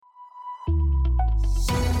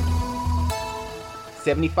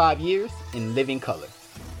75 years in living color.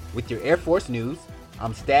 With your Air Force news,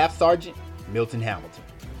 I'm Staff Sergeant Milton Hamilton.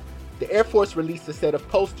 The Air Force released a set of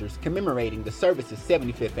posters commemorating the service's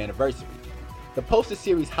 75th anniversary. The poster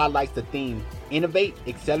series highlights the theme, Innovate,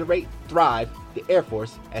 Accelerate, Thrive, the Air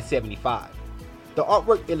Force at 75. The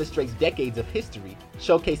artwork illustrates decades of history,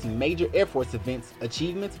 showcasing major Air Force events,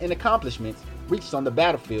 achievements, and accomplishments reached on the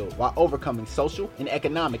battlefield while overcoming social and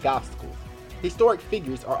economic obstacles. Historic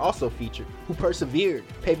figures are also featured who persevered,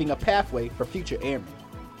 paving a pathway for future airmen.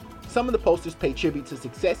 Some of the posters pay tribute to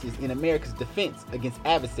successes in America's defense against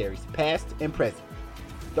adversaries past and present.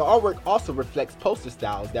 The artwork also reflects poster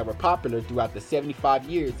styles that were popular throughout the 75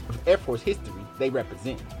 years of Air Force history they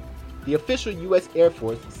represent. The official U.S. Air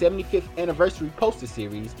Force 75th Anniversary Poster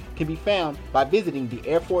Series can be found by visiting the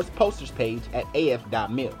Air Force Posters page at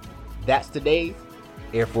af.mil. That's today's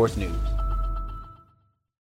Air Force News.